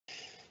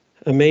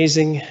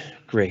Amazing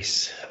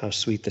grace, how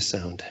sweet the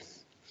sound.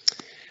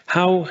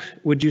 How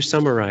would you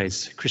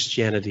summarize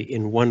Christianity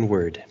in one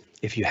word,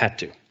 if you had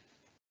to?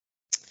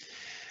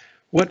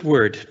 What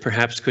word,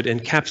 perhaps, could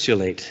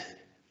encapsulate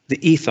the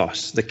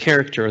ethos, the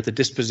character, or the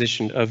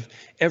disposition of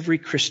every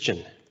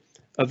Christian,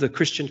 of the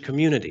Christian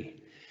community?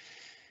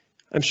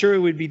 I'm sure it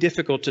would be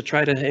difficult to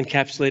try to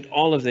encapsulate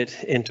all of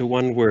it into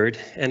one word,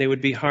 and it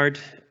would be hard,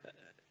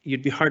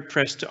 you'd be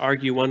hard-pressed to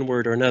argue one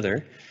word or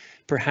another.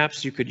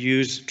 Perhaps you could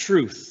use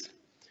truth,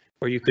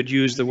 or you could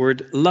use the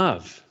word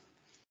love.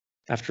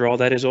 After all,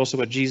 that is also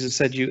what Jesus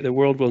said, the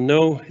world will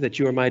know that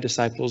you are my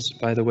disciples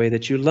by the way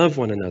that you love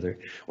one another.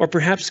 Or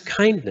perhaps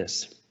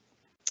kindness.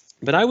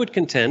 But I would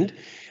contend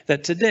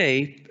that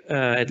today,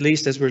 at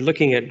least as we're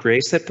looking at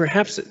grace, that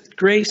perhaps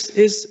grace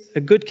is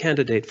a good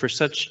candidate for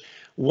such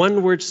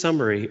one-word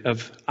summary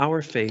of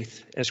our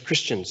faith as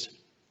Christians.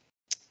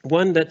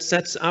 One that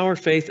sets our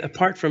faith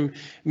apart from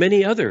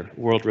many other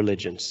world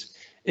religions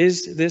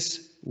is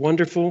this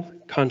wonderful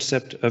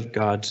concept of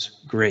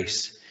God's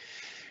grace.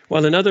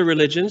 While in other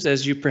religions,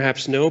 as you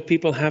perhaps know,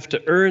 people have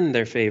to earn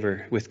their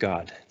favor with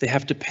God. They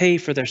have to pay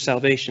for their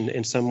salvation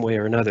in some way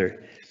or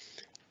another,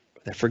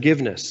 their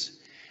forgiveness.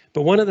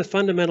 But one of the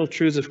fundamental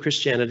truths of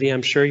Christianity,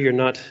 I'm sure you're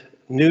not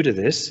new to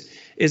this,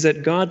 is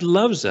that God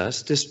loves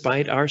us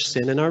despite our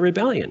sin and our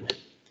rebellion.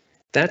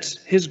 That's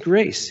His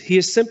grace. He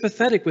is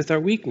sympathetic with our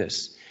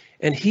weakness,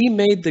 and He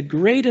made the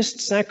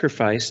greatest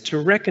sacrifice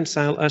to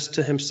reconcile us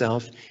to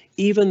Himself,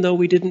 even though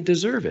we didn't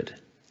deserve it.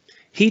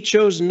 He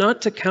chose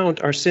not to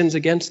count our sins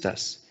against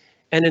us,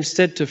 and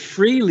instead to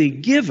freely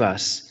give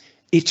us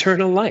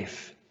eternal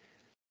life,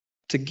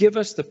 to give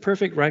us the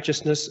perfect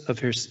righteousness of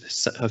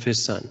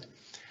His Son.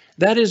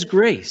 That is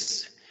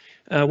grace.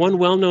 One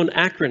well-known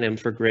acronym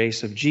for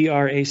grace of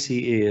GRACE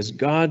is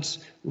God's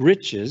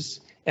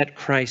riches at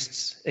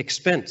Christ's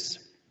expense.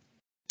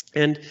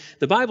 And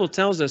the Bible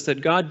tells us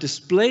that God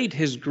displayed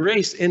His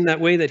grace in that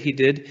way that He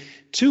did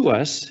to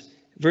us,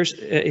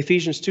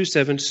 Ephesians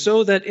 2:7,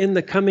 so that in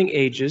the coming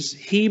ages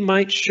He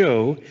might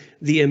show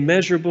the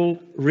immeasurable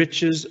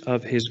riches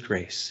of His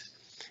grace.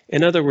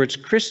 In other words,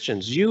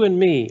 Christians, you and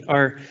me,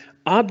 are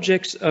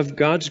objects of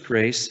God's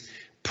grace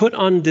put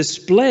on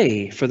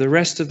display for the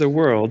rest of the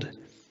world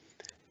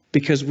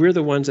because we're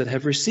the ones that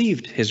have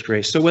received His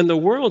grace. So when the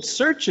world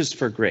searches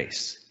for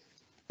grace,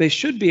 they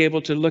should be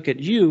able to look at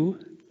you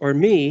or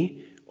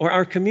me or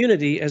our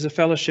community as a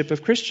fellowship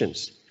of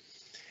Christians.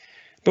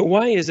 But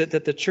why is it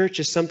that the church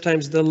is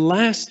sometimes the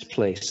last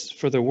place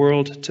for the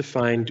world to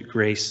find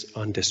grace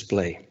on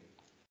display?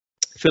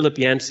 Philip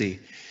Yancey,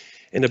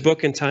 in a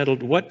book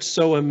entitled What's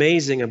So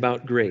Amazing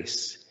About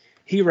Grace,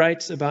 he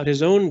writes about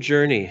his own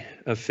journey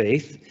of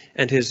faith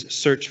and his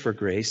search for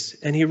grace.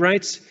 And he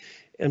writes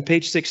on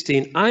page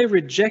 16, I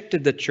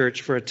rejected the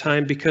church for a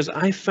time because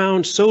I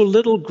found so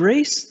little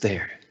grace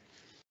there.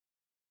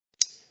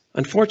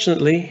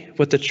 Unfortunately,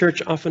 what the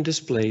church often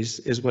displays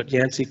is what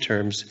Yancey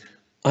terms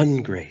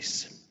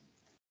ungrace.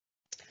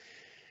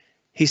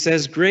 He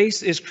says,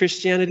 grace is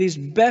Christianity's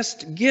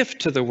best gift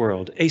to the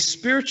world, a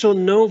spiritual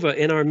nova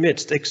in our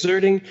midst,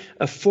 exerting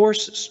a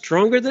force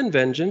stronger than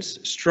vengeance,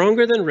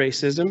 stronger than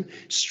racism,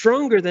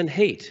 stronger than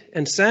hate.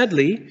 And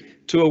sadly,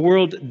 to a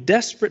world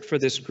desperate for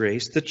this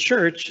grace, the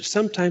church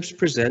sometimes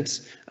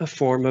presents a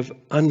form of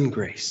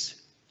ungrace.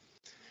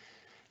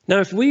 Now,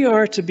 if we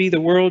are to be to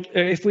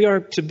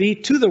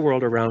the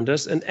world around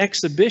us an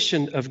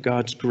exhibition of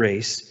God's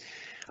grace,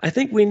 I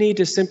think we need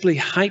to simply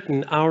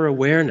heighten our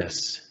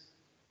awareness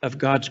of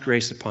God's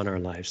grace upon our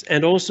lives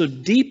and also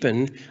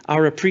deepen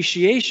our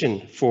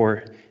appreciation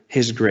for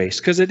His grace.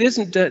 Because it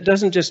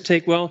doesn't just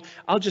take, well,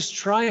 I'll just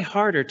try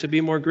harder to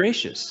be more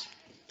gracious.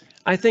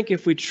 I think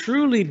if we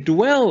truly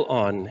dwell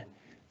on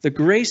the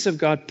grace of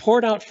God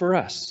poured out for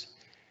us,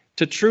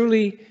 to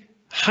truly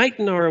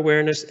heighten our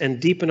awareness and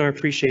deepen our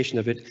appreciation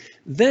of it,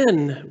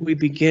 then we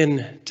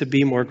begin to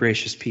be more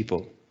gracious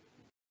people.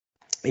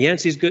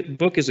 Yancey's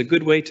book is a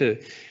good way to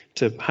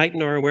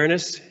heighten our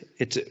awareness.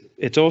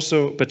 It's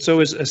also, but so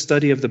is a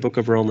study of the book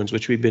of Romans,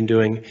 which we've been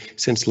doing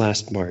since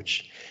last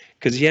March.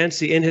 Because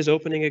Yancey, in his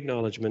opening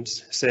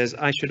acknowledgments, says,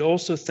 I should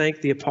also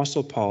thank the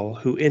Apostle Paul,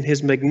 who in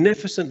his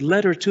magnificent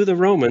letter to the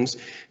Romans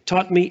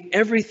taught me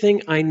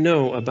everything I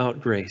know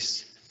about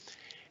grace.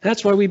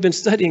 That's why we've been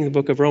studying the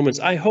book of Romans.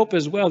 I hope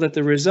as well that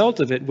the result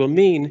of it will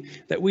mean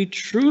that we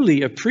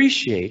truly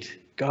appreciate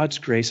God's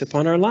grace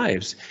upon our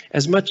lives,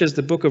 as much as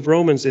the book of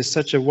Romans is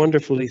such a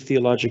wonderfully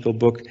theological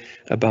book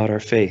about our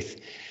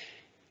faith.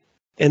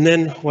 And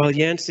then while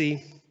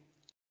Yancey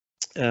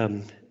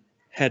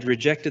had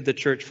rejected the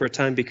church for a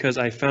time because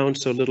I found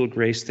so little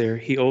grace there,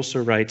 he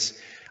also writes,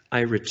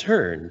 I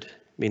returned,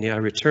 meaning I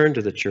returned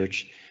to the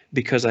church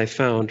because I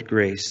found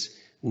grace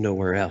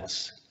nowhere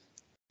else.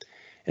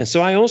 And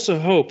so I also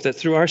hope that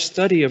through our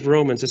study of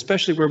Romans,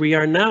 especially where we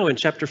are now in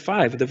chapter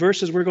 5, the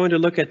verses we're going to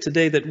look at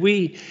today, that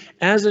we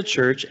as a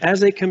church,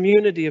 as a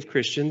community of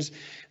Christians,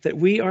 that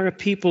we are a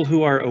people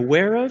who are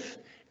aware of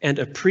and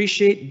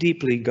appreciate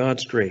deeply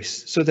God's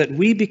grace, so that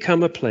we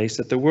become a place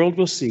that the world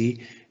will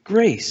see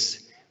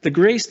grace, the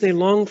grace they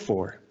long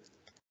for,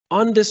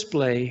 on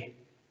display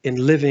in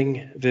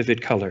living,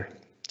 vivid color.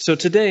 So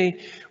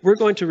today, we're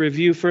going to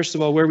review, first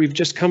of all, where we've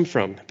just come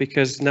from,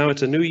 because now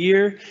it's a new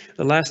year.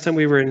 The last time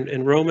we were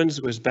in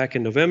Romans was back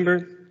in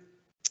November.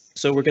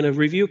 So we're going to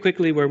review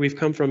quickly where we've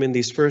come from in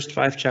these first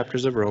 5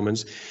 chapters of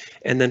Romans,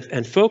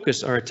 and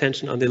focus our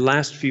attention on the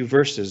last few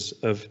verses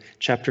of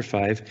chapter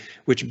 5,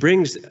 which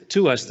brings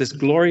to us this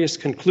glorious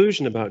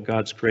conclusion about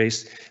God's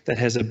grace that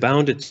has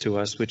abounded to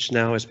us, which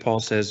now, as Paul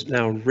says,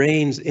 now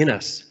reigns in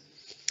us.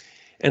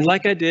 And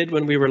like I did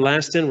when we were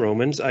last in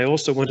Romans, I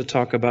also want to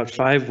talk about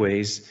 5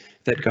 ways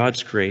that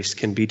God's grace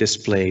can be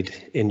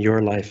displayed in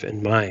your life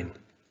and mine.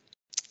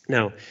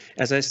 Now,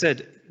 as I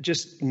said,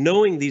 just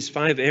knowing these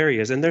 5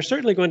 areas, and there's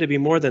certainly going to be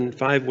more than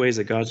 5 ways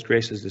that God's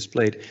grace is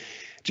displayed,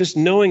 just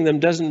knowing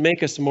them doesn't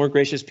make us more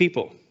gracious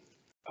people.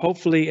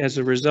 Hopefully, as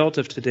a result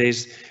of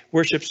today's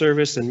worship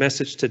service and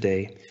message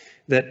today,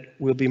 that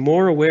we'll be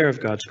more aware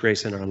of God's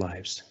grace in our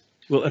lives.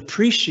 We'll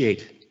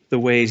appreciate the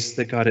ways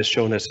that God has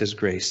shown us his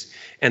grace.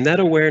 And that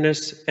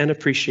awareness and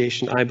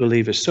appreciation, I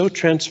believe, is so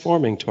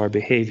transforming to our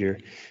behavior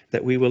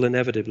that we will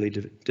inevitably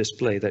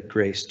display that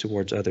grace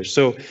towards others.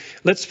 So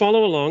let's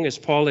follow along as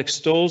Paul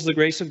extols the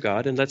grace of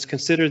God, and let's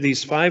consider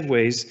these 5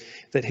 ways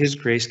that his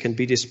grace can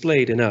be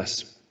displayed in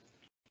us.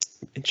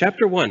 In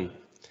chapter 1,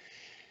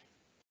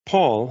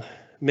 Paul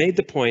made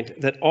the point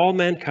that all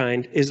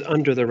mankind is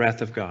under the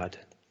wrath of God.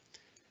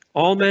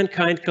 All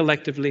mankind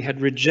collectively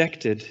had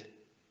rejected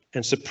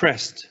and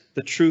suppressed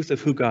the truth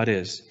of who God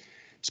is,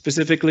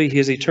 specifically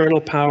his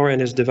eternal power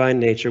and his divine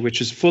nature, which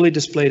is fully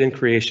displayed in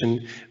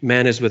creation.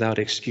 Man is without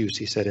excuse,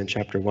 he said in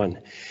chapter 1.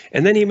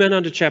 And then he went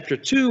on to chapter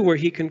 2, where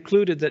he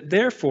concluded that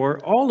therefore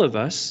all of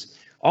us,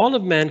 all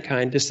of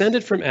mankind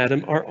descended from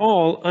Adam, are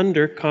all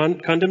under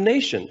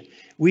condemnation.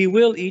 We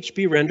will each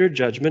be rendered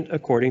judgment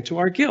according to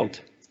our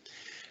guilt.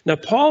 Now,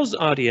 Paul's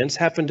audience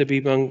happened to be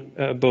among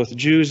both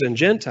Jews and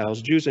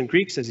Gentiles, Jews and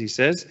Greeks, as he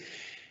says.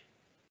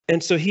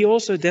 And so he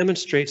also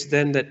demonstrates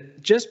then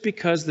that just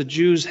because the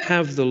Jews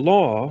have the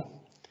law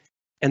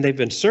and they've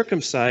been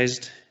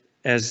circumcised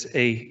as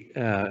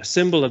a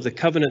symbol of the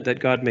covenant that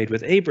God made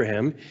with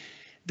Abraham,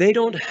 they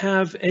don't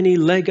have any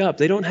leg up.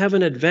 They don't have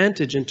an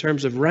advantage in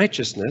terms of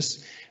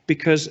righteousness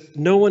because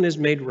no one is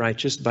made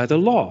righteous by the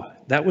law.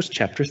 That was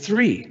chapter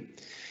 3.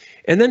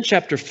 And then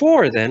chapter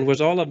 4 then was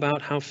all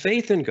about how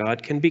faith in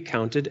God can be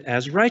counted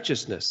as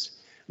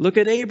righteousness. Look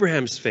at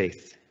Abraham's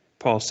faith.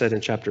 Paul said in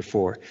chapter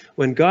 4,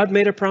 when God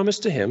made a promise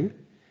to him,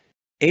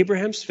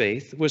 Abraham's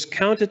faith was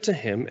counted to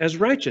him as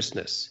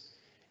righteousness.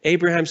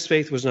 Abraham's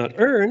faith was not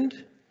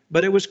earned,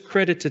 but it was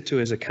credited to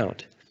his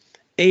account.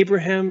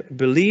 Abraham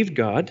believed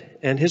God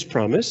and his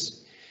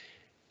promise.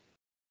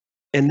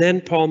 And then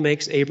Paul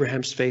makes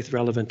Abraham's faith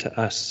relevant to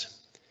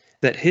us,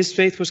 that his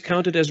faith was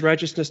counted as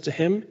righteousness to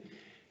him.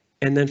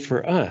 And then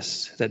for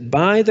us, that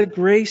by the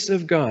grace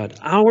of God,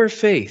 our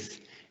faith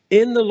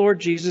in the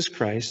Lord Jesus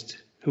Christ,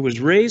 who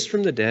was raised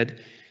from the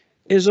dead,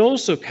 is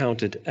also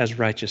counted as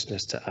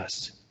righteousness to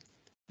us.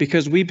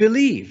 Because we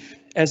believe,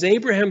 as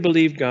Abraham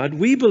believed God,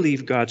 we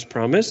believe God's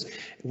promise.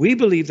 We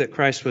believe that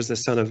Christ was the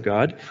Son of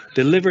God,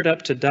 delivered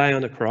up to die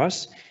on the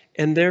cross,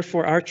 and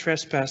therefore our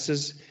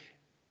trespasses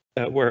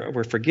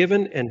were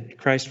forgiven, and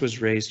Christ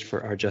was raised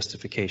for our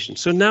justification.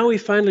 So now we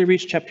finally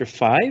reach chapter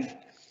 5.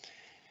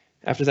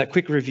 After that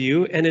quick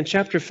review, and in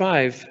chapter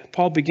 5,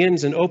 Paul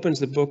begins and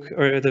opens the book,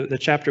 or the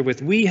chapter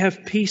with, we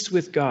have peace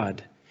with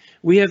God.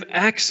 We have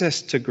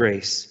access to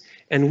grace,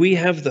 and we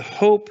have the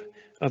hope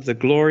of the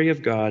glory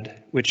of God,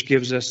 which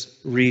gives us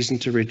reason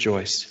to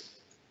rejoice.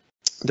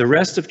 The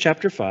rest of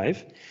chapter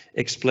 5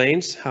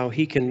 explains how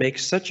he can make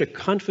such a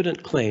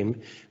confident claim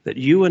that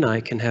you and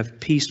I can have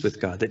peace with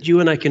God, that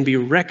you and I can be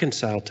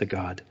reconciled to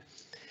God.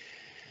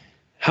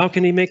 How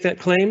can he make that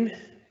claim?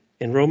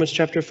 In Romans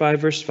chapter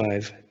 5, verse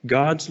 5,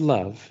 God's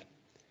love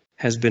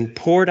has been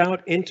poured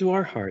out into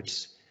our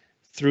hearts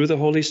through the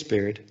Holy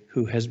Spirit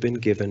who has been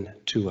given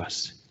to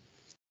us.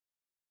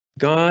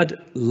 God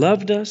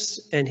loved us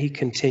and he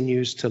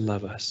continues to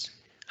love us.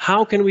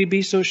 How can we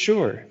be so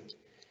sure?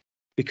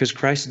 Because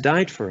Christ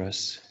died for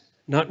us,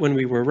 not when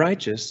we were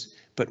righteous,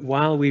 but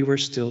while we were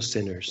still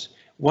sinners,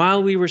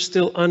 while we were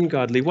still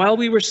ungodly, while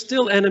we were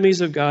still enemies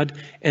of God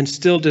and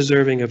still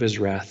deserving of his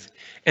wrath.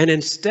 And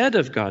instead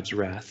of God's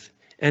wrath,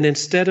 and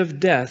instead of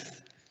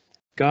death,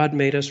 God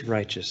made us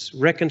righteous,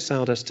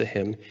 reconciled us to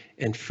him,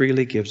 and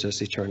freely gives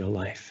us eternal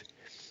life.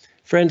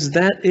 Friends,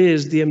 that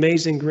is the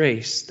amazing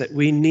grace that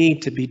we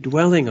need to be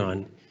dwelling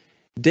on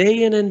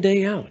day in and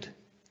day out.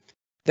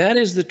 That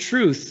is the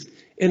truth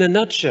in a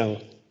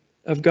nutshell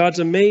of God's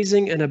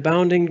amazing and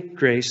abounding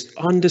grace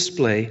on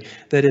display,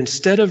 that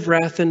instead of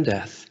wrath and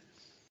death,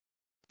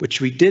 which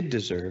we did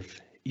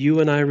deserve, you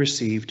and I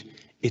received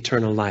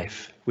eternal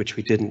life, which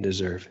we didn't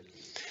deserve.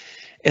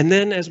 And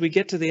then as we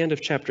get to the end of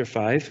chapter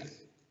 5,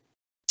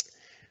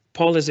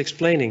 Paul is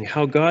explaining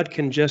how God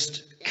can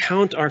just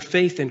count our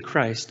faith in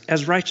Christ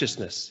as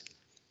righteousness.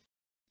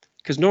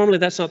 Because normally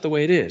that's not the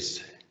way it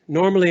is.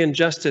 Normally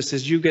injustice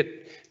is you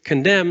get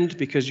condemned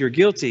because you're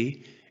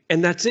guilty,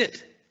 and that's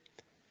it.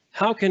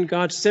 How can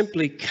God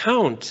simply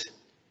count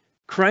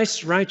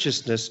Christ's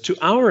righteousness to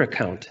our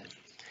account?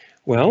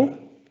 Well,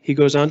 he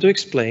goes on to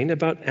explain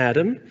about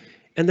Adam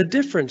and the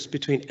difference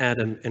between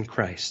Adam and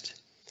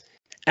Christ.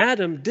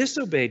 Adam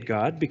disobeyed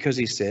God because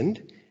he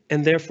sinned,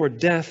 and therefore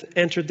death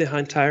entered the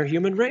entire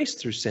human race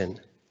through sin.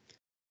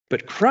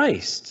 But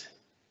Christ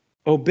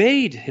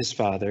obeyed his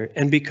Father,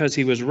 and because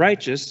he was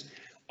righteous,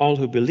 all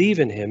who believe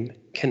in him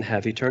can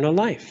have eternal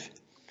life.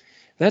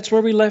 That's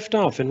where we left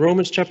off in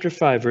Romans chapter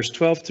 5, verse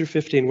 12 through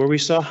 15, where we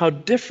saw how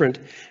different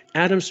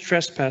Adam's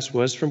trespass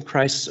was from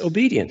Christ's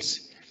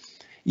obedience.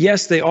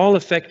 Yes, they all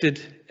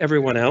affected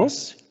everyone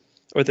else,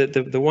 or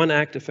the one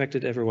act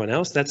affected everyone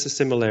else. That's a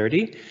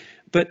similarity.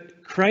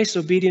 But Christ's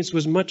obedience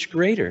was much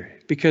greater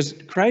because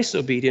Christ's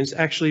obedience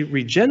actually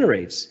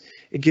regenerates.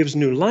 It gives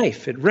new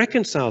life. It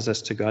reconciles us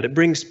to God. It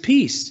brings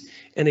peace,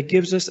 and it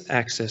gives us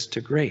access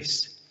to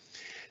grace.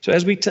 So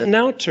as we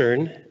now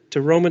turn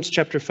to Romans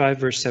chapter 5,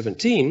 verse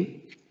 17,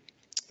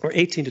 or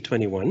 18 to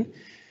 21,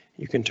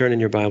 you can turn in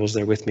your Bibles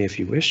there with me if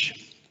you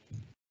wish.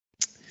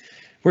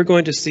 We're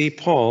going to see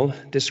Paul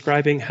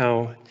describing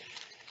how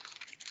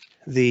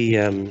the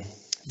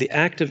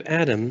act of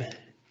Adam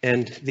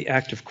and the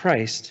act of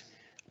Christ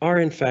are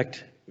in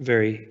fact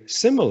very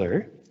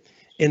similar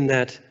in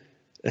that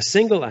a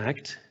single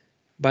act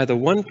by the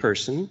one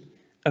person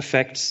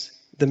affects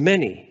the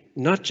many,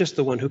 not just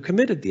the one who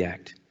committed the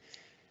act.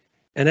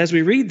 And as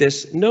we read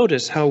this,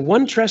 notice how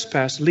one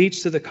trespass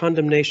leads to the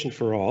condemnation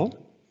for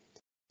all,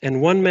 and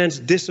one man's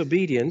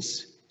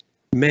disobedience,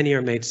 many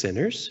are made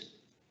sinners,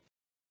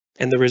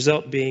 and the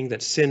result being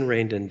that sin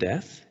reigned in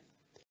death.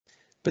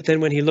 But then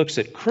when he looks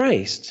at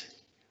Christ,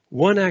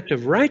 one act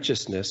of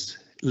righteousness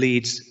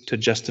leads to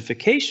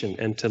justification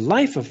and to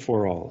life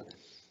for all.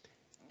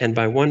 And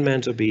by one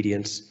man's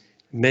obedience,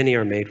 many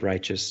are made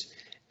righteous.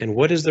 And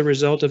what is the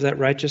result of that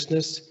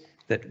righteousness?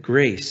 That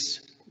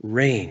grace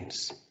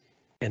reigns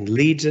and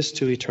leads us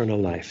to eternal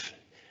life.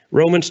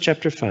 Romans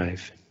chapter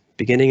 5,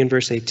 beginning in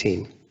verse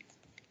 18.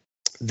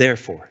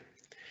 Therefore,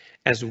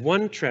 as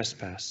one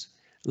trespass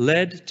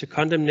led to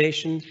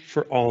condemnation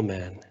for all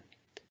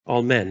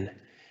men,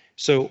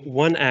 so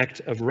one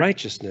act of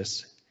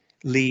righteousness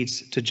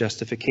leads to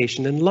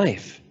justification and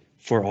life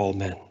for all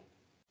men.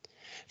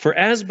 For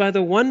as by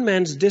the one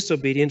man's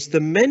disobedience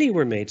the many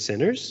were made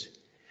sinners,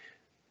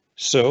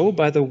 so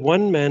by the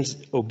one man's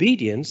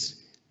obedience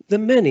the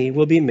many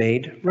will be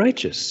made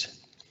righteous.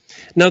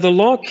 Now the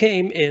law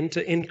came in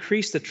to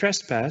increase the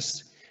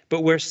trespass,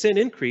 but where sin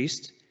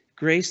increased,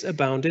 grace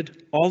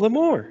abounded all the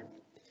more,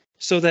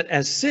 so that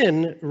as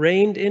sin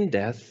reigned in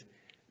death,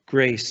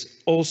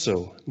 grace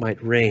also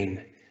might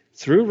reign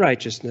through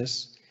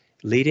righteousness,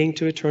 leading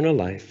to eternal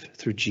life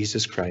through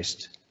Jesus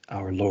Christ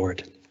our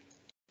Lord.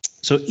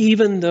 So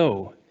even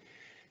though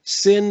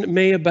sin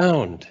may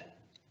abound,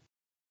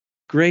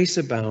 grace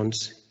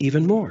abounds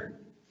even more.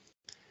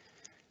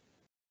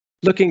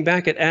 Looking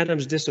back at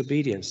Adam's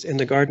disobedience in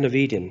the Garden of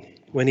Eden,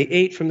 when he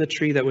ate from the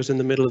tree that was in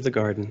the middle of the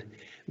garden,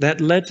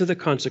 that led to the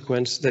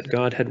consequence that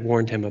God had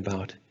warned him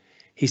about.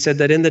 He said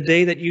that in the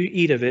day that you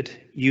eat of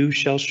it, you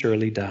shall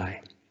surely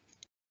die.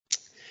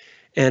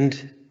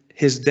 And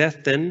his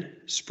death then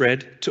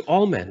spread to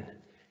all men.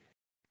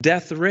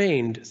 Death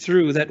reigned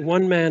through that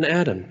one man,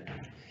 Adam.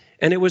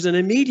 And it was an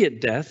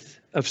immediate death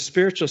of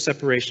spiritual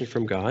separation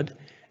from God,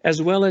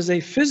 as well as a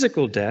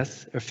physical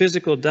death, or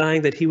physical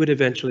dying that he would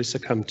eventually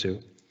succumb to.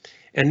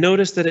 And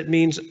notice that it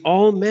means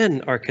all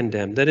men are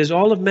condemned, that is,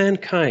 all of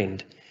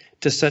mankind,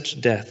 to such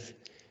death,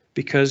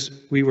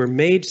 because we were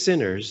made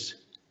sinners,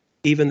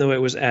 even though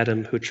it was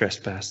Adam who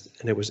trespassed,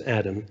 and it was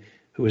Adam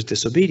who was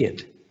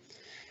disobedient.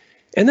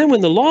 And then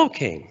when the law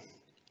came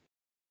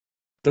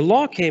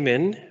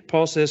in,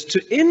 Paul says,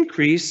 to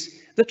increase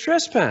the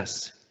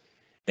trespass.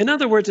 In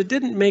other words, it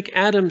didn't make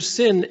Adam's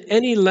sin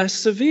any less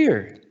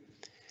severe.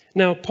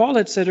 Now, Paul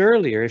had said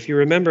earlier, if you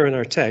remember in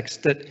our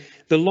text, that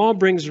the law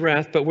brings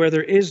wrath, but where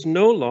there is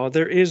no law,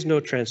 there is no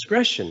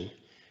transgression.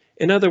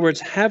 In other words,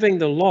 having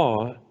the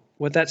law,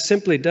 what that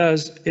simply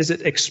does is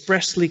it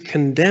expressly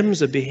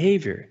condemns a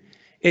behavior.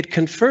 It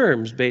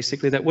confirms,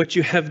 basically, that what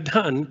you have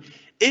done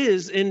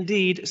is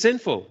indeed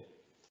sinful.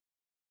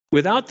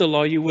 Without the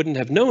law, you wouldn't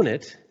have known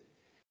it.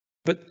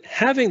 But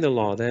having the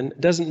law, then,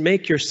 doesn't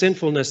make your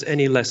sinfulness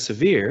any less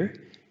severe.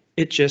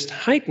 It just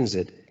heightens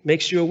it.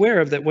 Makes you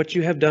aware of that what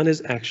you have done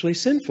is actually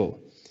sinful.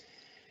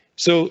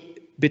 So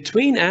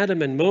between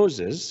Adam and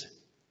Moses,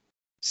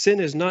 sin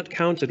is not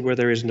counted where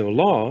there is no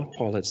law,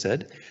 Paul had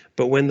said,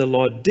 but when the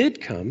law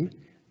did come,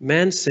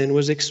 man's sin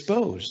was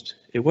exposed.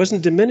 It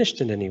wasn't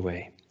diminished in any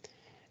way.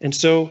 And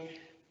so,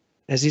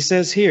 as he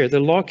says here, the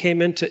law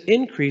came in to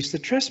increase the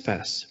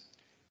trespass.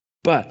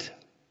 But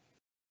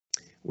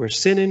where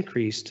sin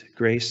increased,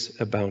 grace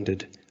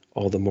abounded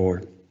all the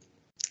more.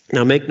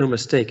 Now, make no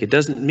mistake, it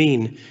doesn't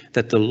mean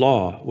that the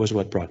law was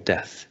what brought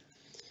death.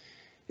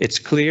 It's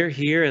clear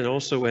here, and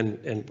also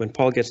when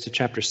Paul gets to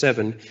chapter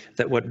 7,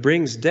 that what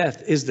brings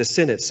death is the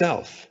sin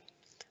itself.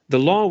 The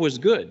law was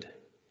good,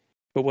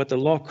 but what the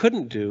law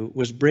couldn't do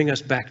was bring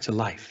us back to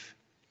life.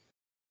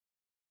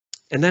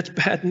 And that's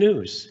bad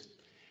news.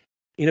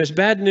 It's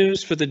bad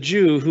news for the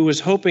Jew who was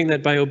hoping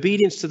that by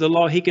obedience to the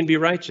law he can be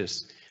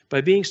righteous,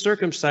 by being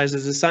circumcised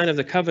as a sign of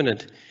the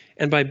covenant,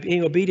 and by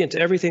being obedient to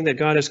everything that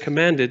God has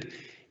commanded,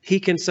 he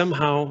can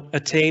somehow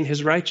attain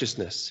his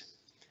righteousness.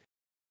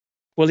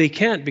 Well, he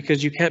can't,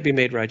 because you can't be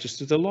made righteous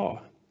through the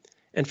law.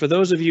 And for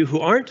those of you who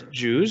aren't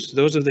Jews,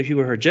 those of you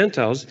who are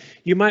Gentiles,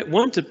 you might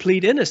want to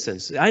plead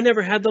innocence. I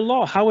never had the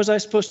law. How was I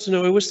supposed to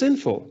know it was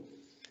sinful?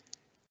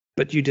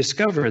 But you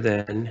discover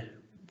then,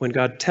 when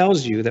God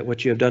tells you that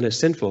what you have done is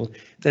sinful,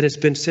 that it's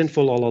been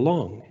sinful all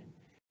along.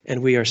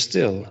 And we are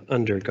still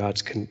under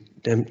God's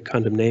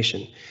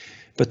condemnation.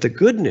 But the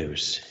good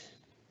news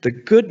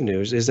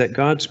is that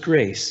God's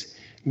grace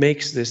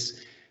makes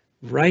this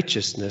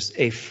righteousness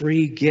a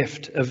free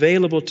gift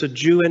available to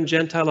Jew and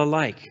Gentile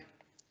alike.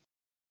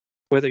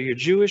 Whether you're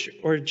Jewish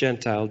or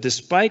Gentile,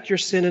 despite your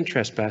sin and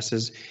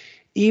trespasses,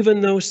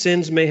 even though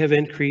sins may have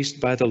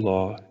increased by the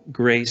law,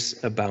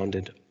 grace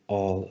abounded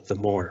all the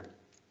more.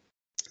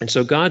 And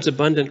so God's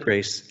abundant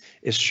grace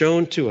is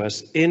shown to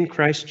us in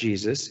Christ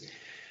Jesus.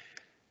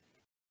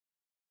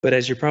 But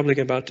as you're probably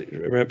about to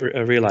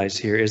realize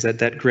here, is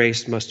that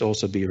grace must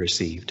also be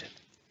received.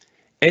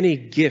 Any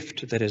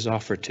gift that is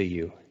offered to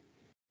you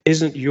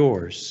isn't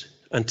yours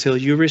until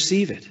you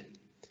receive it.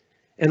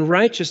 And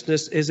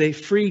righteousness is a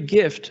free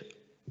gift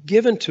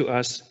given to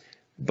us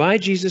by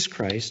Jesus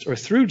Christ or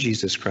through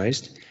Jesus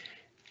Christ,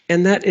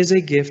 and that is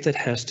a gift that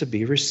has to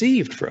be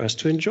received for us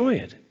to enjoy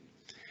it.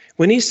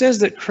 When he says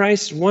that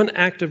Christ's one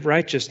act of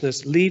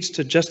righteousness leads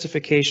to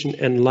justification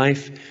and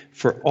life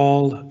for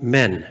all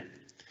men,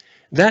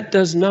 that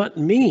does not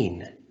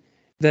mean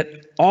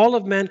that all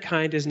of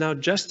mankind is now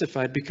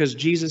justified because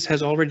Jesus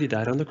has already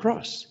died on the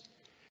cross.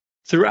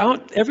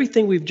 Throughout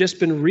everything we've just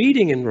been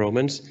reading in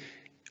Romans,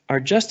 our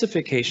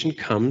justification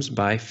comes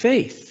by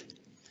faith.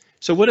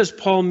 So what does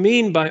Paul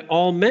mean by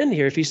all men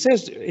here? If he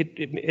says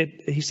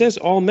he says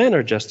all men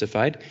are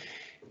justified,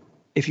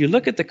 if you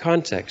look at the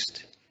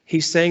context,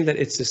 he's saying that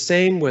it's the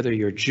same whether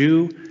you're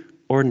Jew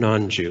or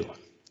non-Jew.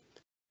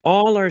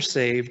 All are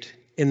saved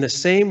in the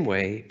same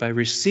way by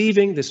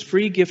receiving this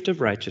free gift of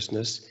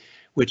righteousness,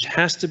 which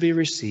has to be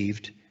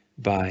received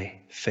by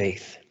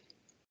faith.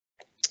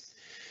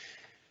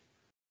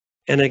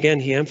 And again,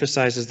 he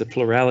emphasizes the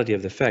plurality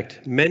of the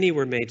fact. Many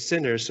were made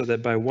sinners so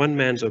that by one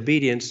man's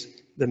obedience,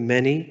 the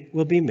many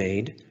will be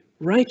made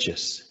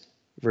righteous.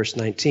 Verse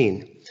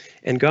 19.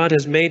 And God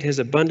has made his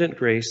abundant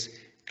grace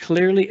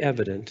clearly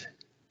evident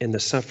in the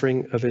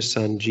suffering of his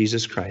Son,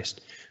 Jesus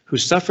Christ, who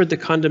suffered the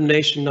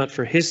condemnation not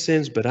for his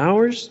sins but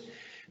ours,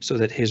 so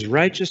that his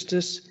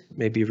righteousness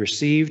may be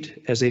received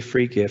as a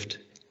free gift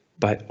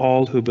by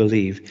all who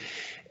believe.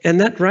 And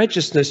that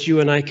righteousness you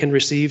and I can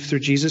receive through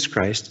Jesus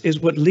Christ is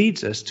what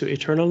leads us to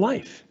eternal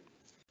life.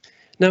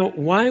 Now,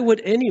 why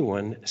would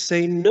anyone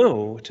say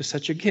no to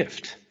such a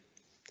gift?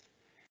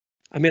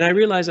 I mean, I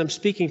realize I'm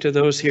speaking to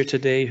those here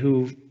today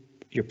who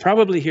you're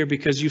probably here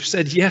because you've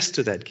said yes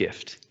to that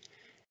gift.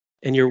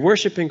 And you're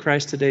worshiping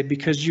Christ today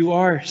because you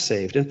are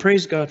saved. And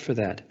praise God for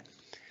that.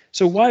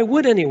 So why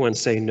would anyone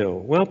say no?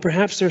 Well,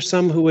 perhaps there's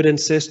some who would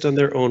insist on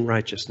their own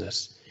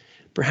righteousness.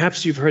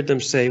 Perhaps you've heard them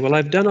say, well,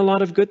 I've done a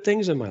lot of good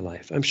things in my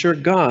life. I'm sure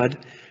God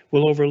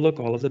will overlook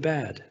all of the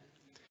bad.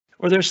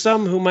 Or there's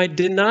some who might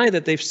deny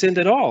that they've sinned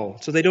at all,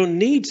 so they don't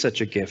need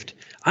such a gift.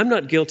 I'm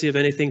not guilty of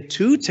anything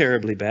too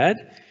terribly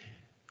bad.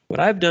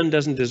 What I've done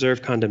doesn't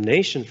deserve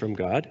condemnation from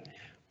God.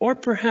 Or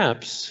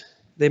perhaps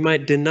they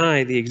might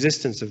deny the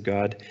existence of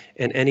God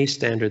and any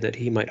standard that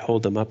he might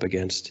hold them up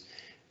against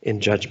in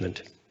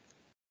judgment.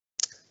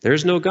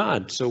 There's no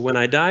God, so when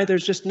I die,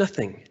 there's just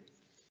nothing.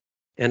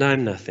 And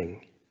I'm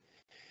nothing.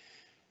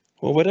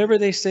 Well, whatever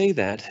they say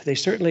that, they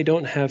certainly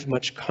don't have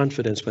much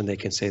confidence when they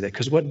can say that,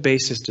 because what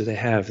basis do they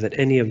have that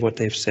any of what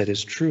they've said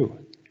is true?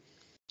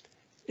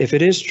 If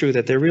it is true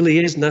that there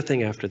really is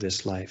nothing after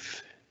this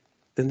life,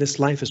 then this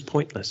life is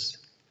pointless.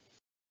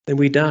 Then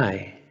we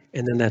die,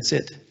 and then that's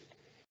it.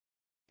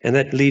 And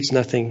that leads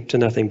to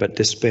nothing but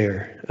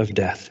despair of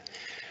death.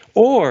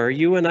 Or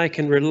you and I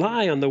can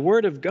rely on the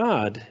Word of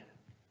God.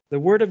 The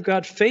Word of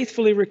God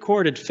faithfully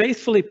recorded,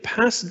 faithfully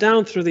passed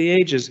down through the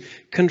ages,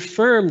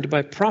 confirmed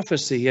by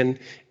prophecy and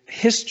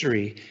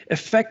history,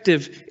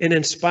 effective in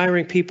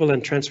inspiring people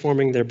and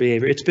transforming their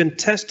behavior. It's been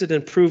tested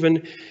and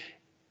proven.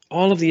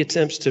 All of the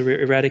attempts to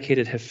eradicate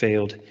it have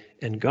failed.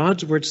 And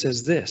God's Word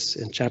says this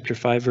in chapter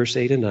 5, verse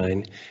 8 and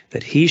 9,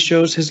 that he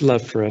shows his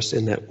love for us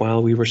in that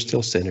while we were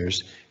still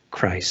sinners,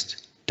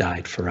 Christ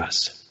died for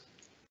us.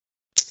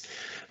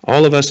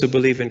 All of us who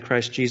believe in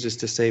Christ Jesus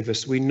to save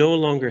us, we no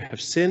longer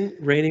have sin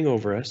reigning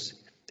over us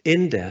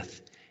in death.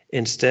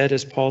 Instead,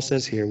 as Paul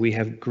says here, we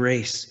have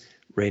grace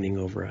reigning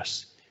over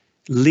us,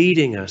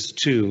 leading us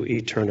to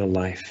eternal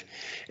life.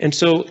 And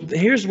so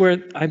here's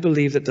where I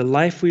believe that the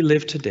life we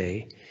live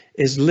today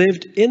is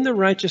lived in the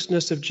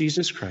righteousness of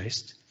Jesus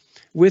Christ,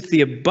 with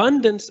the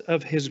abundance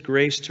of his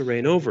grace to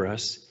reign over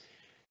us.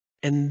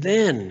 And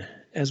then,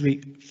 as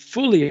we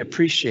fully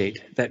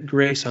appreciate that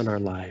grace on our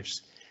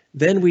lives,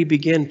 then we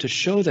begin to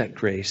show that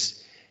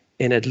grace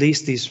in at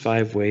least these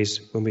 5 ways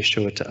when we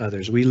show it to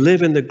others. We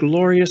live in the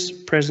glorious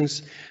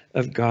presence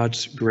of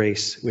God's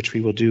grace, which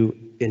we will do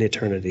in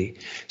eternity.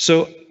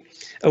 So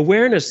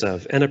awareness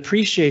of and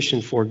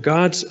appreciation for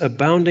God's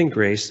abounding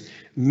grace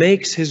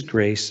makes his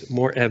grace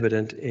more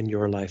evident in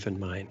your life and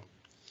mine.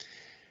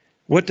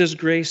 What does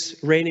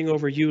grace reigning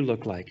over you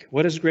look like?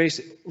 What does grace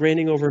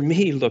reigning over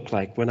me look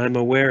like when I'm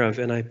aware of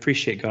and I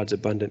appreciate God's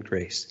abundant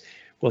grace?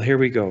 Well, here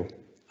we go.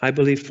 I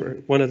believe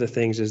one of the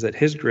things is that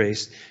his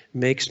grace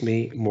makes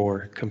me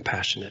more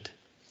compassionate.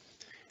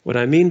 What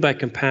I mean by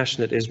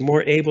compassionate is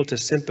more able to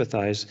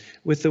sympathize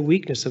with the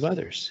weakness of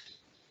others.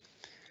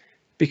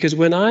 Because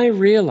when I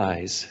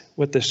realize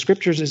what the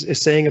scriptures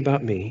is saying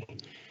about me,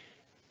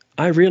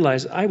 I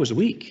realize I was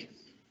weak.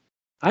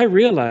 I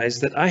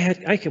realized that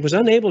I was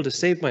unable to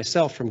save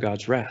myself from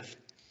God's wrath.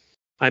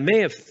 I may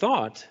have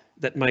thought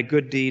that my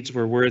good deeds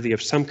were worthy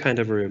of some kind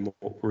of a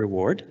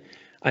reward.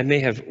 I may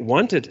have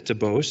wanted to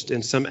boast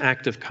in some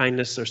act of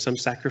kindness or some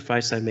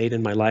sacrifice I made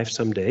in my life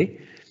someday.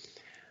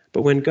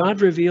 But when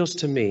God reveals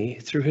to me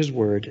through his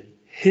word,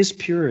 his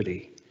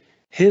purity,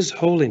 his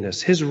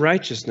holiness, his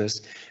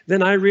righteousness,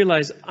 then I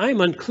realize I'm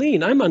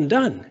unclean, I'm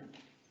undone.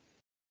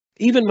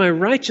 Even my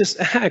righteous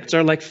acts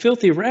are like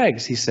filthy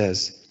rags, he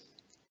says.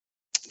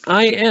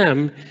 I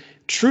am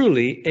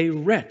truly a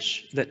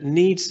wretch that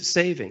needs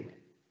saving.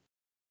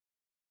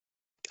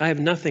 I have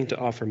nothing to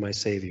offer my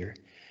Savior.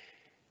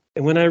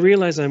 And when I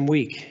realize I'm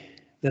weak,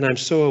 then I'm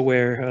so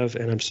aware of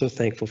and I'm so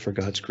thankful for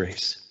God's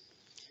grace.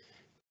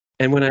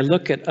 And when I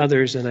look at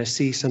others and I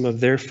see some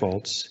of their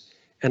faults,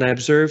 and I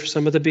observe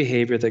some of the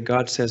behavior that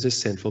God says is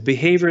sinful,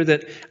 behavior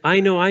that I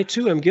know I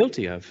too am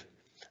guilty of,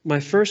 my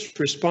first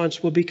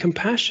response will be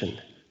compassion,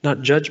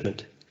 not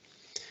judgment.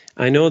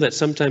 I know that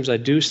sometimes I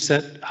do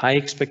set high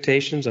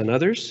expectations on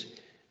others,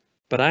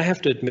 but I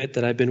have to admit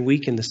that I've been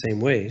weak in the same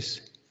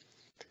ways.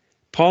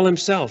 Paul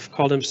himself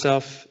called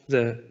himself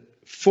the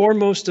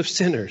foremost of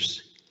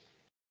sinners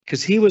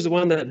because he was the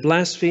one that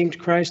blasphemed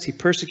Christ, he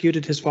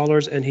persecuted his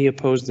followers, and he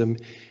opposed them.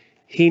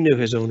 He knew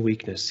his own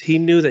weakness. He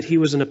knew that he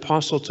was an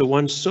apostle to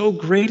one so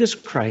great as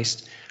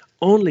Christ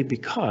only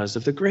because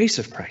of the grace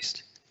of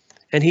Christ.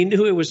 And he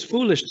knew it was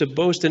foolish to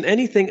boast in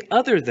anything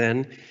other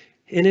than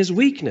in his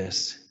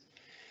weakness.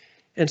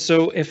 And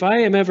so if I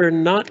am ever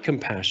not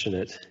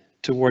compassionate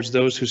towards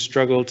those who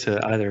struggle to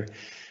either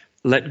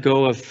let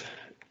go of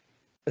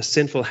a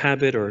sinful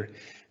habit or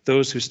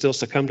those who still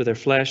succumb to their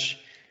flesh,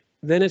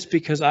 then it's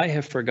because I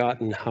have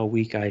forgotten how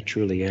weak I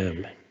truly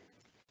am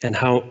and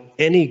how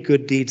any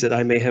good deeds that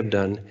I may have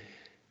done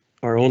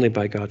are only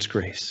by God's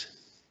grace.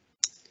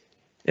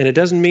 And it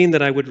doesn't mean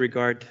that I would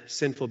regard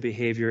sinful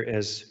behavior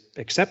as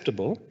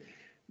acceptable,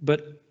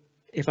 but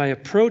if I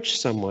approach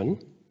someone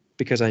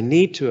because I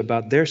need to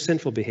about their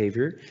sinful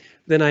behavior,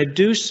 then I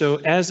do so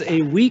as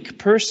a weak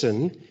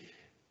person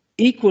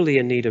equally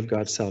in need of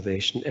God's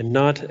salvation and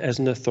not as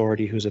an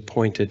authority who's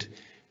appointed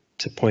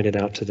to point it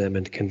out to them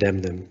and condemn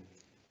them.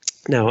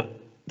 Now,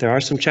 there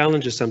are some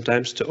challenges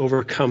sometimes to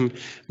overcome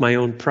my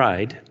own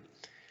pride.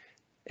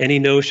 Any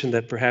notion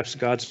that perhaps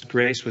God's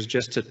grace was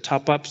just to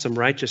top up some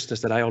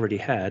righteousness that I already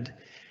had,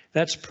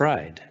 that's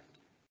pride,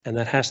 and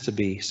that has to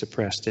be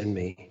suppressed in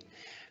me.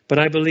 But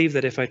I believe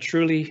that if I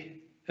truly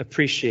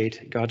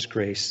appreciate God's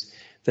grace,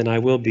 then I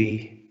will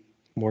be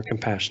more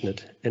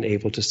compassionate and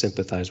able to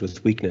sympathize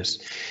with weakness.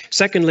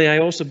 Secondly, I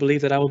also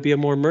believe that I will be a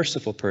more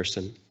merciful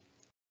person,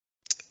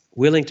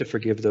 willing to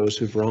forgive those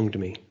who've wronged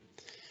me.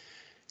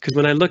 Because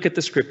when I look at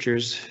the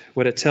scriptures,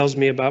 what it tells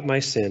me about my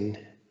sin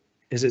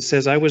is it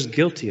says I was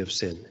guilty of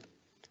sin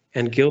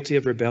and guilty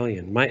of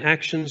rebellion. My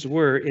actions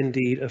were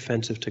indeed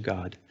offensive to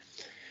God.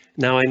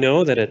 Now I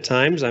know that at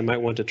times I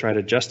might want to try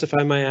to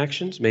justify my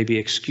actions, maybe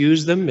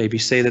excuse them, maybe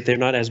say that they're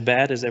not as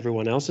bad as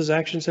everyone else's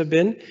actions have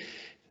been,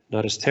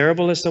 not as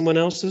terrible as someone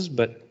else's,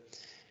 but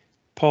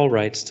Paul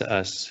writes to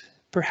us,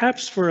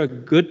 perhaps for a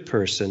good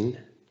person,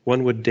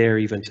 one would dare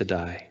even to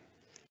die.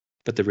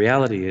 But the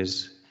reality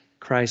is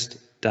Christ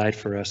died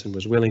for us and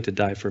was willing to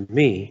die for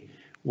me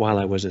while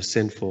I was a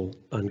sinful,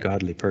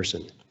 ungodly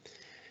person.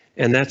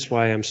 And that's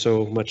why I'm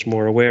so much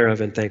more aware of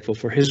and thankful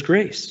for his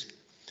grace.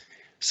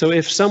 So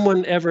if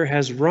someone ever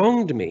has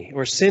wronged me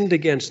or sinned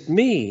against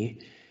me,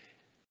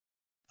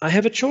 I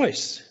have a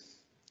choice,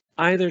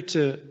 either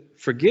to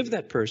forgive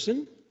that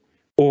person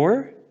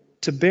or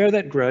to bear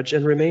that grudge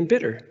and remain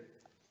bitter.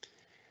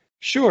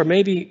 Sure,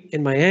 maybe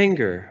in my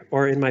anger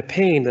or in my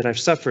pain that I've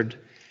suffered,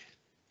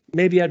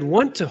 maybe I'd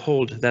want to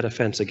hold that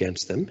offense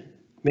against them.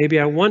 Maybe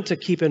I want to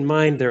keep in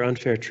mind their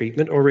unfair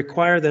treatment or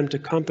require them to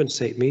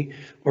compensate me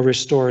or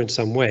restore in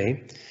some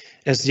way.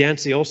 As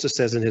Yancey also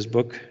says in his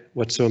book,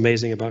 What's So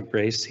Amazing About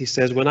Grace, he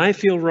says, when I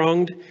feel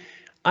wronged,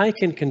 I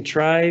can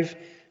contrive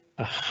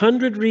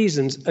 100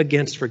 reasons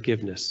against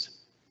forgiveness.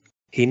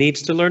 He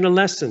needs to learn a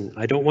lesson.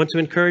 I don't want to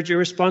encourage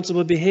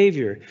irresponsible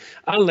behavior.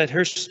 I'll let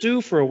her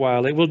stew for a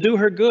while. It will do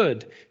her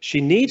good. She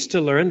needs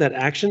to learn that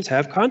actions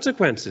have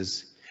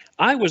consequences.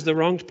 I was the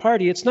wronged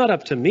party. It's not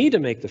up to me to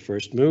make the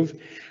first move.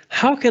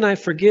 How can I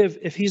forgive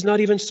if he's not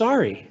even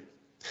sorry?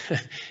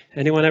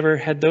 Anyone ever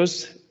had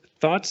those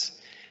thoughts?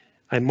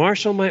 I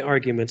marshal my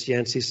arguments,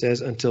 Yancey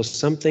says, until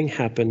something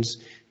happens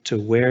to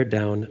wear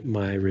down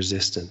my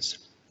resistance.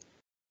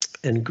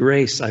 And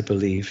grace, I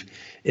believe,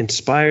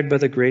 inspired by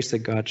the grace that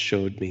God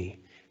showed me,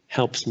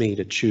 helps me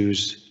to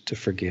choose to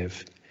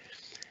forgive.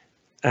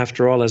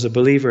 After all, as a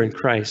believer in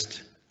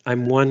Christ,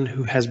 I'm one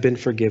who has been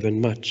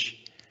forgiven much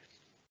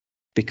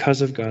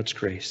because of God's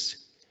grace.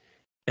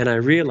 And I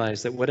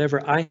realize that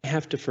whatever I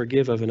have to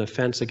forgive of an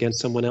offense against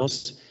someone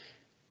else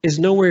is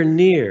nowhere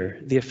near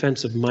the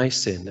offense of my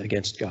sin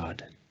against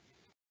God.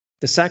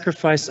 The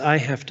sacrifice I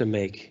have to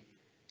make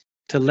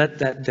to let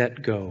that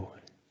debt go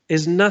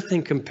is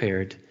nothing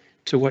compared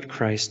to what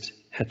Christ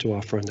had to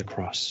offer on the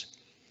cross.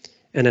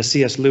 And as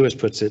C.S. Lewis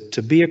puts it,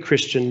 to be a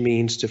Christian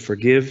means to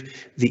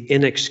forgive the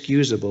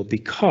inexcusable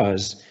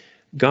because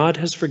God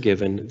has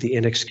forgiven the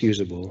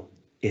inexcusable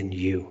in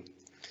you.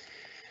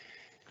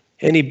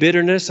 Any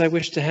bitterness I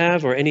wish to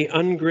have or any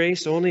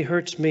ungrace only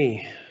hurts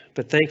me,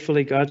 but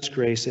thankfully God's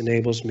grace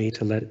enables me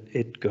to let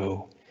it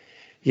go.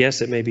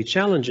 Yes, it may be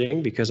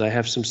challenging because I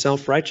have some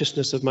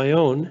self-righteousness of my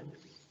own,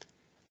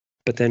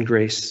 but then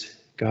grace,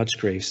 God's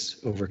grace,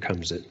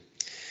 overcomes it.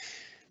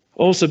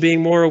 Also,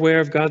 being more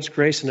aware of God's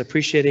grace and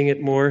appreciating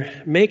it more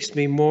makes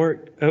me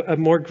a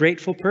more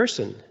grateful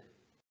person.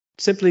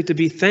 Simply to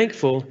be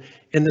thankful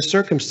in the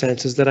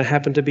circumstances that I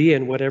happen to be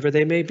in, whatever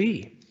they may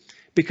be.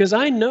 Because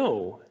I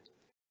know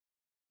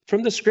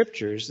from the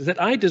scriptures that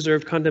I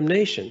deserve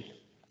condemnation,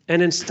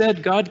 and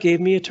instead God gave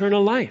me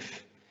eternal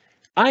life.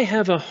 I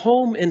have a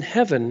home in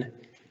heaven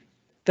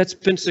that's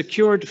been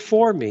secured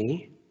for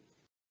me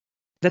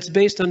that's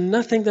based on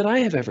nothing that I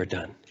have ever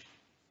done.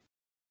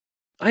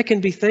 I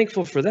can be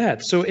thankful for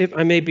that. So if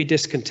I may be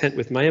discontent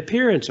with my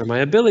appearance or my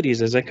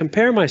abilities as I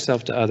compare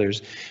myself to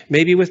others,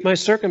 maybe with my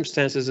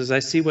circumstances as I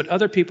see what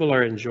other people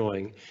are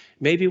enjoying,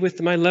 maybe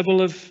with my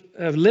level of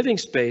living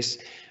space,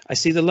 I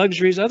see the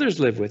luxuries others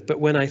live with.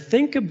 But when I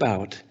think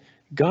about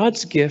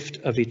God's gift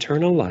of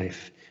eternal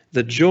life,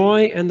 the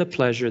joy and the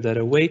pleasure that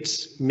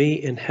awaits me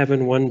in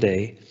heaven one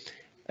day,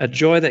 a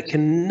joy that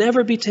can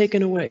never be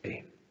taken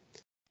away.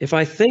 If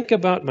I think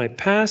about my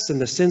past and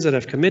the sins that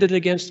I've committed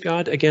against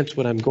God, against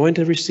what I'm going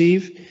to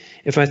receive,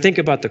 if I think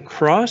about the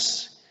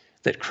cross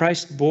that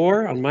Christ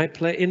bore in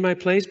my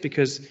place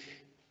because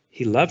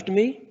he loved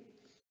me,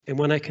 and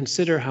when I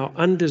consider how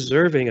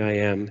undeserving I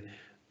am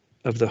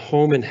of the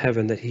home in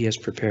heaven that he has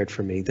prepared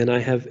for me, then I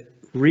have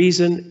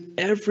reason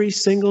every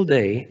single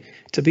day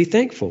to be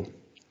thankful.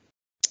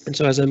 And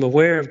so as I'm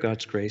aware of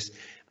God's grace,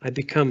 I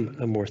become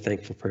a more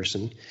thankful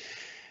person.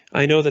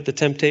 I know that the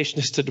temptation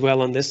is to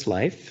dwell on this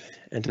life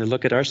and to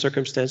look at our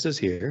circumstances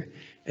here,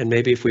 and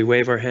maybe if we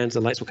wave our hands,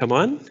 the lights will come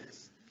on.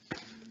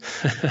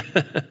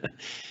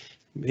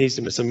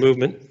 Needs some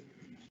movement.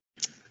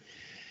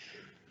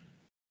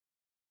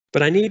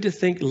 But I need to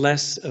think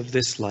less of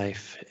this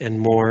life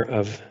and more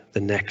of the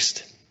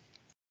next,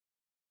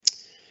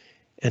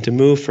 and to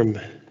move from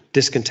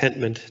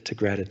discontentment to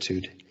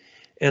gratitude.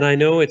 And I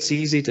know it's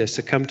easy to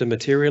succumb to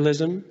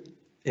materialism.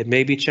 It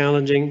may be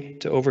challenging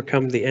to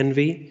overcome the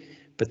envy,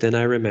 but then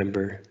I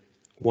remember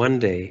one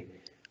day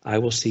I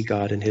will see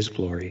God in his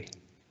glory.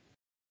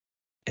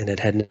 And it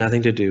had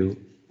nothing to do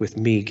with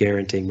me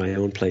guaranteeing my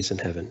own place in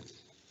heaven.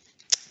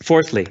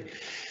 Fourthly,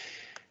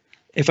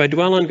 if I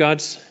dwell on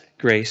God's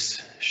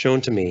grace shown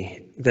to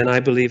me, then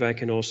I believe I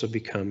can also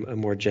become a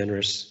more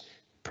generous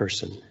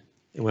person.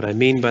 And what I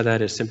mean by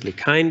that is simply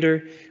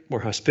kinder,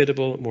 more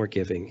hospitable, more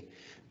giving.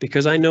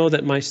 Because I know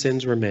that my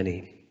sins were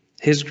many.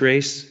 His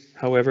grace,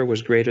 however,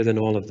 was greater than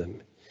all of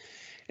them.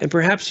 And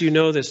perhaps you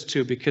know this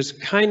too, because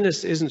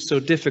kindness isn't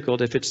so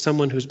difficult if it's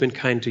someone who's been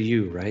kind to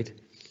you, right?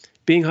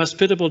 Being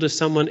hospitable to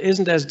someone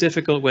isn't as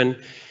difficult when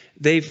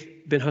they've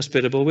been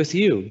hospitable with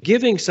you.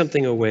 Giving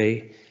something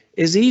away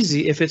is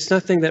easy if it's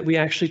nothing that we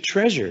actually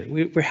treasure.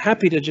 We're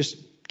happy to just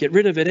get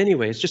rid of it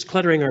anyway. It's just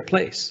cluttering our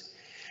place.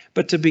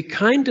 But to be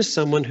kind to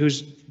someone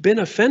who's been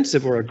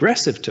offensive or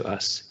aggressive to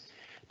us,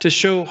 to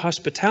show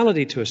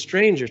hospitality to a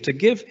stranger, to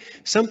give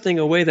something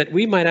away that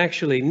we might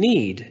actually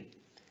need,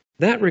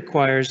 that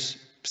requires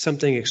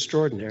something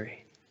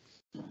extraordinary.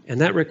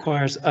 And that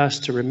requires us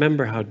to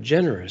remember how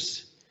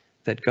generous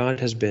that God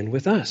has been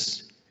with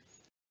us.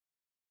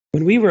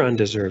 When we were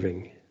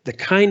undeserving, the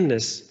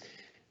kindness,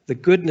 the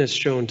goodness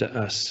shown to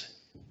us,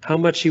 how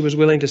much he was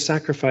willing to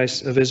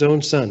sacrifice of his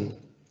own son.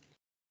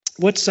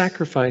 What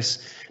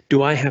sacrifice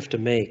do I have to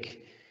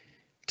make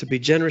to be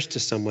generous to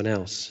someone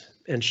else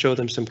and show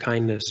them some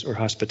kindness or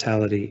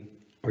hospitality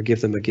or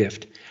give them a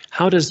gift?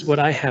 How does what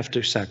I have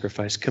to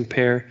sacrifice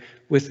compare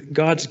with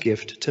God's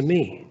gift to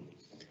me?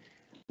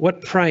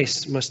 What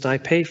price must I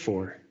pay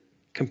for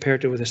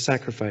compared to the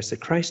sacrifice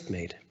that Christ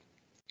made?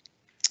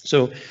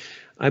 So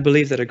I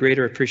believe that a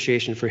greater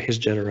appreciation for his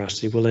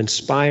generosity will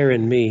inspire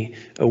in me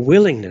a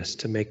willingness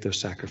to make those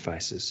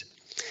sacrifices.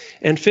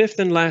 And fifth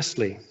and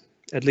lastly,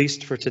 at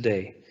least for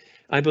today,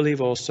 I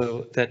believe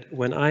also that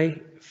when I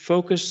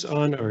focus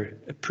on or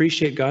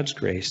appreciate God's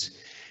grace,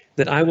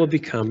 that I will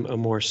become a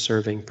more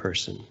serving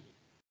person.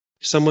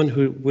 Someone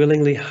who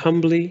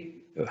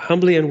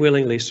humbly and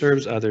willingly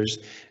serves others,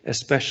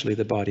 especially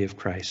the body of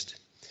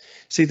Christ.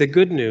 See, the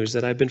good news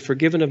that I've been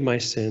forgiven of my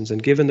sins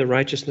and given the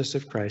righteousness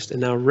of Christ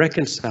and now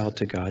reconciled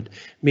to God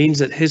means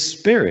that His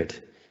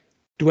Spirit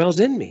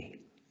dwells in me.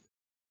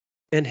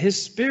 And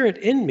His Spirit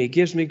in me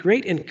gives me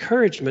great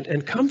encouragement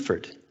and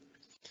comfort.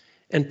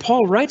 And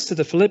Paul writes to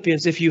the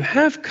Philippians, if you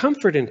have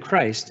comfort in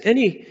Christ,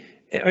 any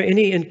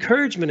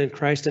encouragement in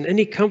Christ and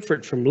any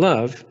comfort from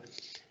love,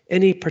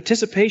 any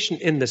participation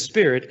in the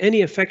Spirit,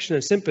 any affection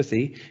and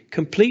sympathy,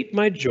 complete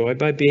my joy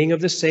by being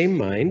of the same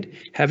mind,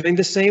 having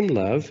the same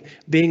love,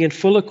 being in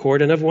full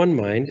accord and of one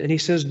mind. And he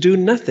says, do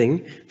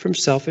nothing from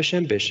selfish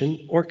ambition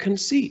or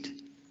conceit,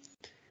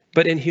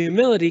 but in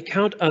humility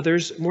count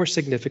others more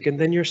significant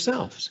than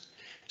yourselves.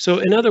 So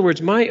in other words,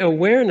 my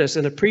awareness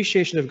and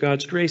appreciation of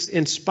God's grace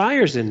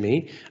inspires in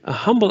me a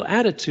humble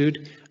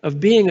attitude of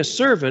being a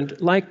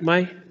servant like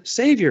my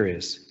Savior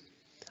is.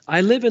 I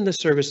live in the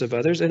service of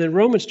others, and in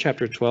Romans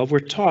chapter 12, we're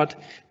taught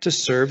to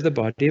serve the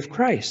body of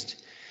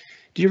Christ.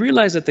 Do you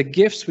realize that the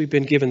gifts we've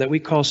been given that we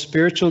call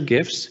spiritual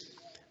gifts,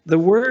 the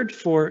word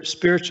for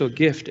spiritual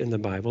gift in the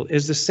Bible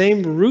is the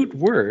same root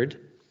word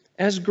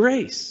as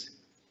grace.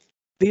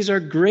 These are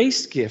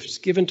grace gifts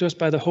given to us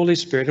by the Holy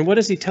Spirit. And what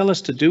does He tell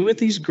us to do with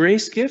these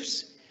grace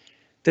gifts?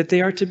 That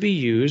they are to be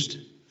used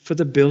for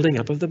the building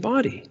up of the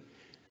body,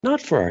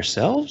 not for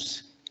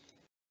ourselves.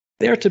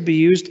 They are to be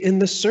used in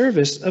the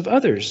service of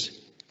others.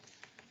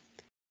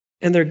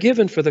 And they're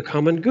given for the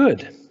common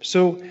good.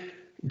 So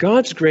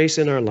God's grace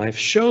in our life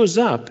shows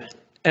up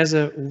as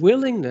a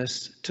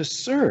willingness to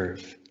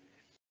serve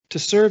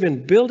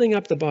in building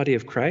up the body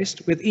of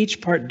Christ, with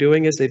each part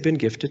doing as they've been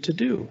gifted to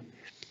do.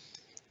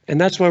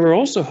 And that's why we're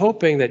also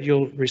hoping that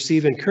you'll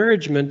receive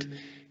encouragement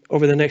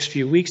over the next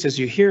few weeks as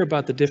you hear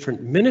about the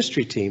different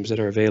ministry teams that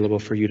are available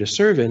for you to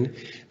serve in,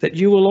 that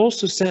you will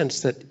also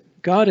sense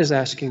that God is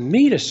asking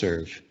me to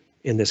serve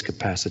in this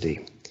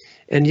capacity.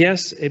 And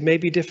yes, it may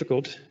be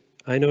difficult.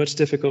 I know it's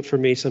difficult for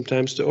me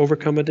sometimes to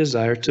overcome a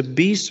desire to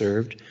be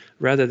served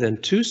rather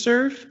than to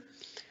serve.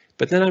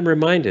 But then I'm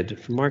reminded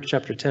from Mark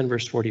chapter 10,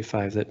 verse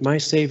 45, that my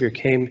Savior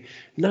came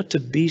not to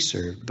be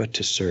served, but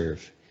to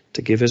serve,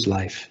 to give His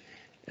life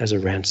as a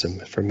ransom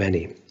for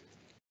many.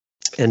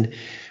 And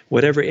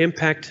whatever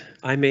impact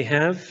I may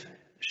have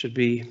should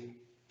be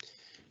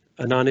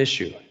a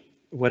non-issue.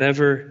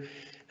 Whatever,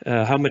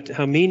 how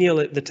menial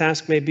the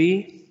task may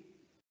be,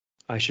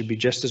 I should be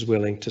just as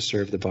willing to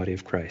serve the body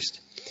of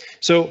Christ.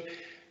 So,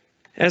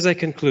 as I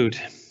conclude,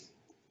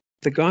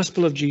 the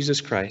gospel of Jesus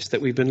Christ that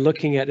we've been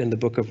looking at in the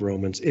book of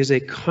Romans is a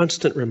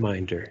constant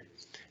reminder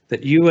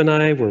that you and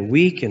I were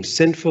weak and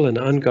sinful and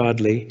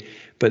ungodly,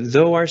 but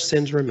though our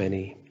sins were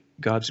many,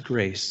 God's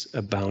grace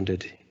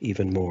abounded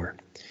even more.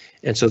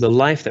 And so the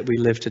life that we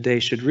live today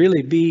should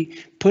really be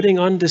putting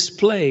on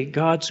display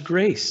God's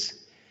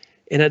grace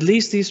in at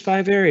least these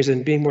 5 areas,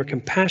 and being more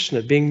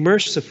compassionate, being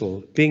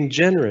merciful, being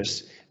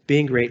generous,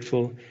 being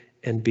grateful,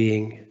 and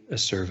being a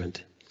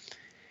servant.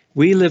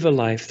 We live a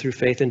life through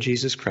faith in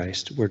Jesus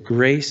Christ where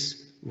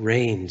grace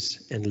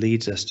reigns and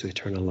leads us to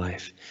eternal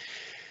life.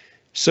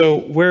 So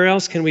where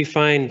else can we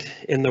find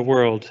in the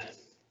world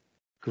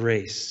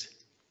grace?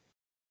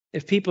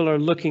 If people are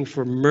looking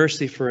for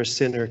mercy for a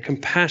sinner,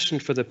 compassion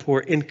for the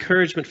poor,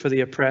 encouragement for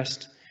the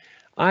oppressed,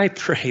 I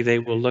pray they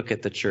will look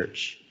at the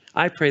church.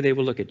 I pray they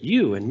will look at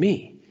you and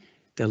me.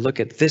 They'll look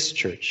at this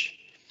church.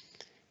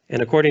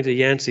 And according to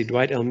Yancey,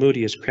 Dwight L.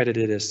 Moody is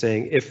credited as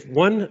saying, if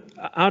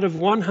out of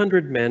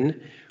 100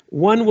 men,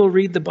 one will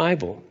read the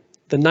Bible,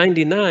 the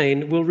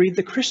 99 will read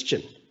the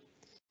Christian.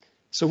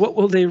 So what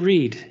will they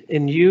read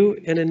in you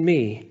and in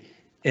me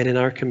and in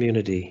our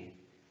community?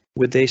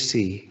 Would they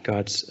see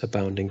God's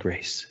abounding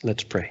grace?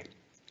 Let's pray.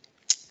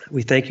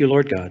 We thank you,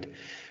 Lord God,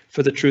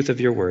 for the truth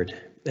of your word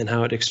and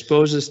how it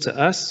exposes to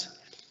us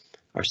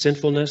our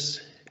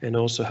sinfulness and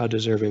also how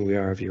deserving we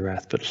are of your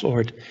wrath. But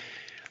Lord,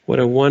 what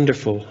a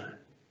wonderful,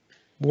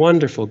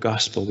 wonderful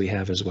gospel we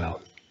have as well.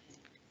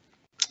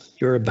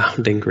 Your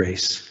abounding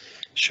grace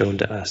shown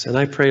to us. And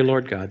I pray,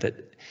 Lord God,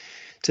 that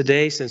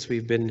today, since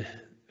we've been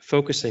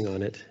focusing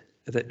on it,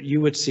 that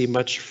you would see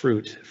much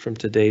fruit from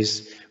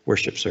today's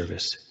worship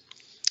service,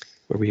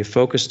 where we have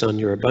focused on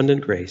your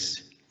abundant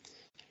grace.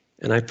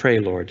 And I pray,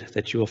 Lord,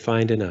 that you will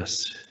find in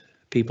us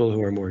people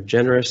who are more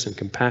generous and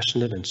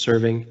compassionate and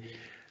serving,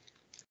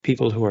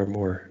 people who are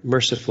more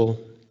merciful.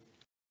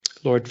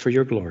 Lord, for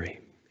your glory,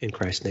 in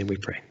Christ's name we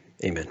pray.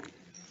 Amen.